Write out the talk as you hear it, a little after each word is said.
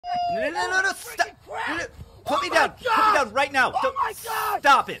No, stop. Put me down. Put me down right now. Oh my God.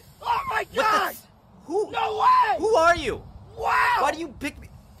 Stop it. Oh my God. Who? No way. Who are you? Wow. Why do you pick me?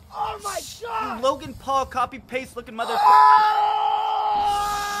 Oh my God. You Logan Paul copy-paste looking motherfucker. Oh!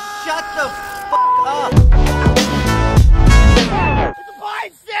 Shut the fuck up. It's a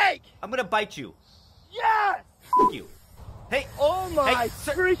blind snake. I'm gonna bite you. Yes. F you. Hey. Oh my hey,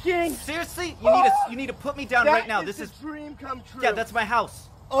 freaking. Seriously? You need to put me down right now. This is a dream come true. Yeah, that's my house.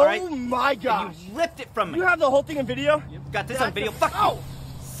 Oh all right? my gosh. And you ripped it from me. You have the whole thing in video? You've got this on video. Fuck you.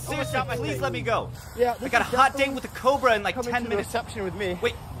 Seriously, please let me go. Yeah, I got a hot date with a cobra in like 10 minutes. To the reception with me.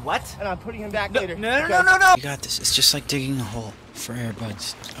 Wait, what? And I'm putting him back later. No. You got this. It's just like digging a hole for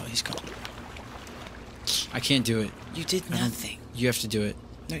airbuds. Oh, he's gone. I can't do it. You did nothing. You have to do it.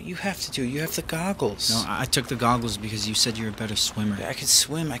 No, you have to do it. You have the goggles. No, I took the goggles because you said you're a better swimmer. I could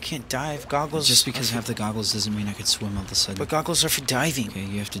swim. I can't dive. Goggles. Just because I have the goggles doesn't mean I could swim all of a sudden. But goggles are for diving. Okay,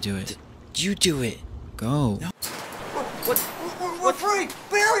 you have to do it. You do it. Go. No. We're free!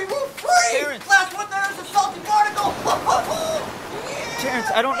 Barry, we're free! Terrence. Last one there is a salty particle! Terrence,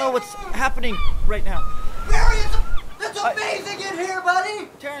 I don't know what's happening right now. Barry, it's amazing in here, buddy!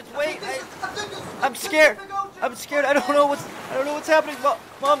 Terrence, wait, I'm scared. I'm scared. I don't know what's happening.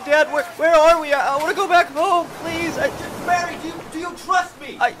 Mom, Dad, where are we? I want to go back home, please. Barry, do you trust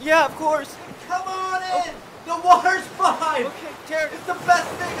me? Yeah, of course. Come on in! The water's fine! Okay, Terrence. It's the best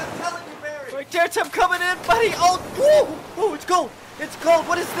thing, I'm telling you, Barry! All right, Terrence, I'm coming in, buddy. Oh, it's cold. It's cold.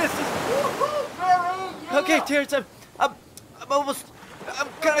 What is this? Barry! Yeah. Okay, Terrence, I'm almost. I'm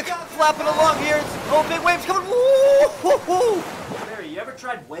kind of flapping along here. Big waves coming. Woo! Barry, you ever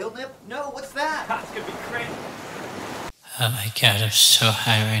tried whale nip? No, what's that? That's gonna be crazy. Oh my God, I'm so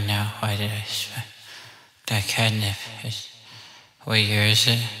high right now. Why did I sweat? That catnip. What year is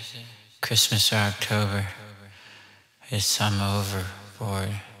it? Christmas or October? I'm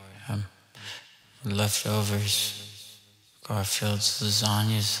overboard. Leftovers. Garfield's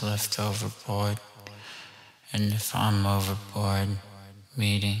lasagna's left overboard. And if I'm overboard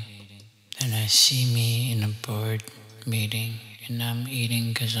meeting, then I see me in a board meeting, and I'm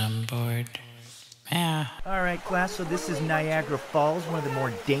eating 'cause I'm bored. Yeah. Alright class, so this is Niagara Falls, one of the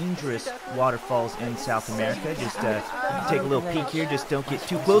more dangerous waterfalls in South America. Just take a little peek here, just don't get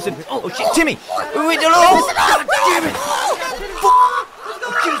too close and oh shit, Timmy! Wait, no! God damn it!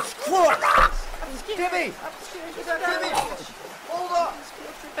 Jesus Christ! Timmy! Hold on!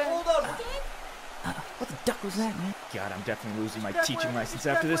 What the duck was that, man? God, I'm definitely losing my teaching license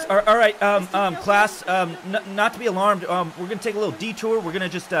after this. Alright, class, not to be alarmed, we're gonna take a little detour. We're gonna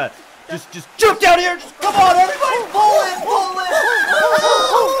just jump down here! Just, come on, everybody! Pull in!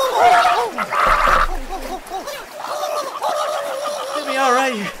 Jimmy,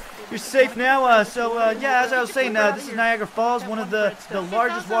 alright, you're safe now. Yeah, as I was saying, this is Niagara Falls, one of the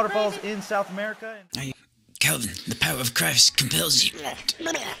largest waterfalls in South America. Calvin, the power of Christ compels you.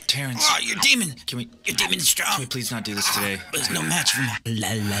 Terrence. Oh, your demon. Your demon is strong. Can we please not do this today? There's no match for my la.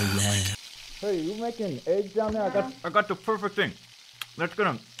 Hey, you making eggs down there? I got the perfect thing. That's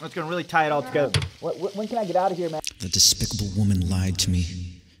gonna really tie it all together. When can I get out of here, man? The despicable woman lied to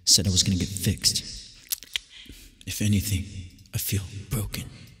me. Said I was gonna get fixed. If anything, I feel broken.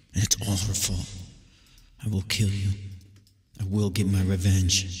 And it's all her fault. I will kill you. I will get my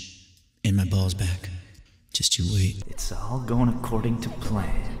revenge. And my balls back. Just you wait. It's all going according to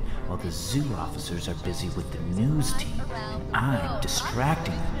plan. While the zoo officers are busy with the news team, I'm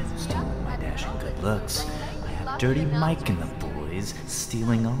distracting the news team with my dashing good looks. I have Dirty Mike and the boys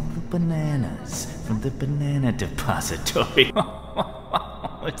stealing all the bananas from the banana depository.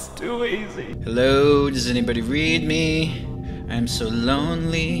 It's too easy. Hello, does anybody read me? I'm so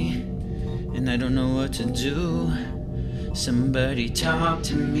lonely, and I don't know what to do. Somebody talk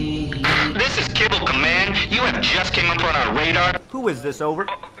to me. This is Kibble Command. You have just came up on our radar. Who is this, over?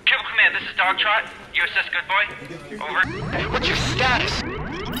 Kibble Command, this is Dogtrot. USS Good Boy. Over. What's your status?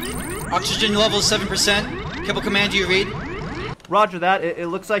 Oxygen level is 7%. Kibble Command, do you read? Roger that. It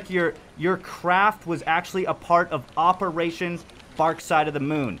looks like your craft was actually a part of Operation Bark Side of the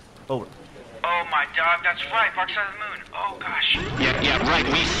Moon. Over. Oh my dog, that's right, Bark Side of the Moon. Oh gosh. Yeah, right.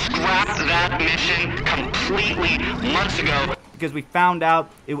 We scrapped that mission completely months ago. Because we found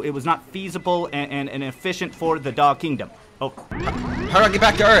out it was not feasible and efficient for the Dog Kingdom. Oh. How do I get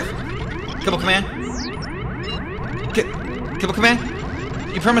back to Earth? Kibble Command? Kibble Command?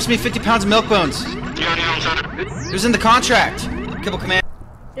 You promised me 50 pounds of milk bones. It was in the contract. Kibble Command.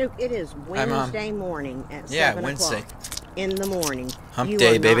 Duke, it is Wednesday morning at 7 o'clock. In the morning. Hump you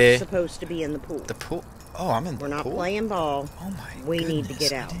day, are baby. Not supposed to be in the pool. The pool? Oh, I'm in the pool. We're not playing ball. Oh my We goodness, need to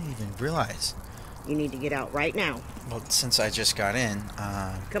get out. I didn't even realize. You need to get out right now. Well, since I just got in,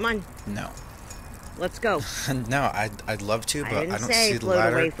 Come on. No. Let's go. No, I'd love to, but I don't see the float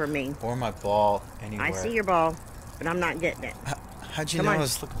ladder away from me. or my ball anywhere. I see your ball, but I'm not getting it. How'd you know I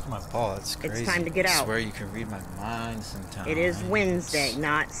was looking for my ball? That's crazy. It's time to get out. I swear you can read my mind sometimes. It is Wednesday,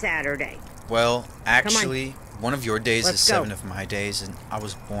 not Saturday. Well, actually, one of your days Let's is go. 7 of my days, and I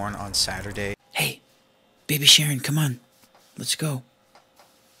was born on Saturday. Hey, baby Sharon, come on. Let's go.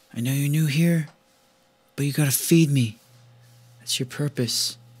 I know you're new here, but you gotta feed me. That's your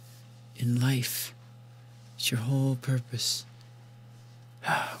purpose in life. It's your whole purpose.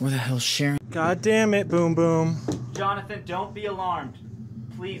 Where the hell's Sharon? God damn it, Boom Boom. Jonathan, don't be alarmed.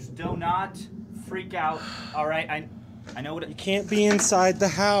 Please do not freak out. All right, I know what You can't be inside the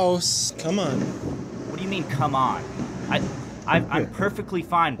house. Come on. What do you mean, come on? I'm perfectly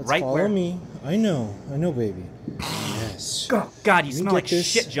fine. Let's right follow where? me. I know, baby. Yes. God, you smell like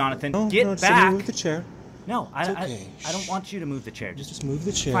shit, Jonathan. No, Get no, just back. move the chair. No, It's okay. I don't want you to move the chair. Just move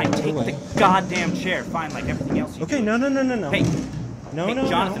the chair. Fine, take away. the goddamn chair. Fine, like everything else you Okay, do. no. Hey, No, hey, no,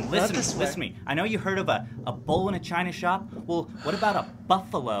 Jonathan, no, listen, not this way. listen to me. I know you heard of a bull in a china shop. Well, what about a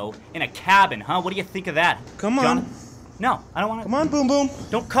buffalo in a cabin, huh? What do you think of that? Come on. No, I don't want to. Come on, Boom Boom.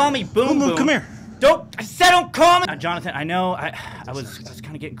 Don't call me Boom Boom Boom. Boom, come here. I said don't call me. Jonathan, I know I was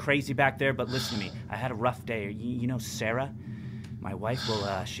kind of getting crazy back there, but listen to me. I had a rough day. You know Sarah, my wife.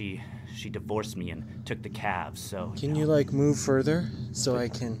 Well, she divorced me and took the calves. So Can you like move further so I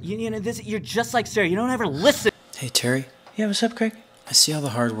can? you know this. You're just like Sarah. You don't ever listen. Hey, Terry. Yeah, what's up, Craig? I see all the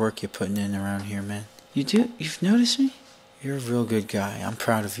hard work you're putting in around here, man. You do? You've noticed me? You're a real good guy. I'm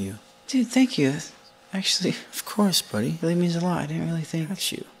proud of you. Dude, thank you. Actually, Of course, buddy. it really means a lot. I didn't really think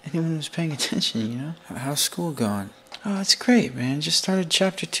Got you. anyone was paying attention, you know? How's school going? Oh, it's great, man. Just started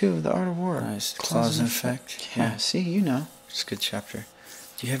chapter 2 of The Art of War. Nice. Clause and effect. Yeah, see, you know. It's a good chapter.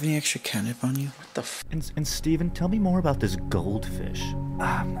 Do you have any extra catnip on you? What the f? And Steven, tell me more about this goldfish.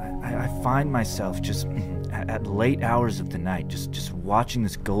 I find myself just at late hours of the night, just watching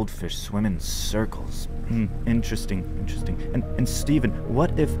this goldfish swim in circles. Interesting. And Steven,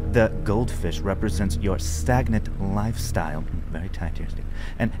 what if the goldfish represents your stagnant lifestyle? Very tight here,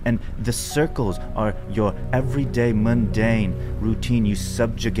 Steven. And the circles are your everyday mundane routine you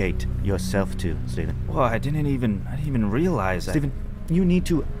subjugate yourself to, Steven. Well, I didn't even realize that. Steven, you need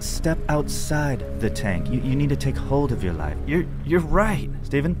to step outside the tank. You need to take hold of your life. You're right,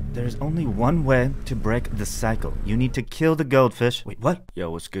 Steven. There's only one way to break the cycle. You need to kill the goldfish. Wait, what? Yo,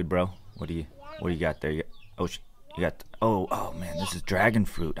 what's good, bro? What do you got there? Oh man, this is dragon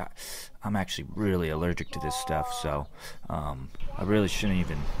fruit. I'm actually really allergic to this stuff, so I really shouldn't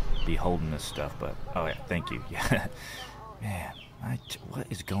even be holding this stuff. But oh yeah, thank you. Yeah, man, what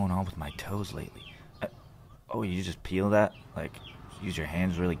is going on with my toes lately? Oh, you just peel that? Like, use your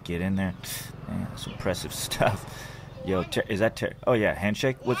hands, really get in there? Man, that's impressive stuff. Yo, is that oh yeah,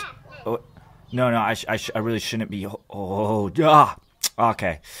 handshake? What's? Oh, no, I really shouldn't be.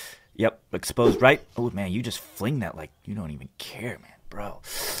 Okay. Yep, exposed, right? Oh man, you just fling that like you don't even care, man, bro.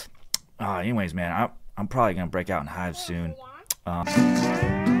 Anyways, man, I'm probably gonna break out in hives soon.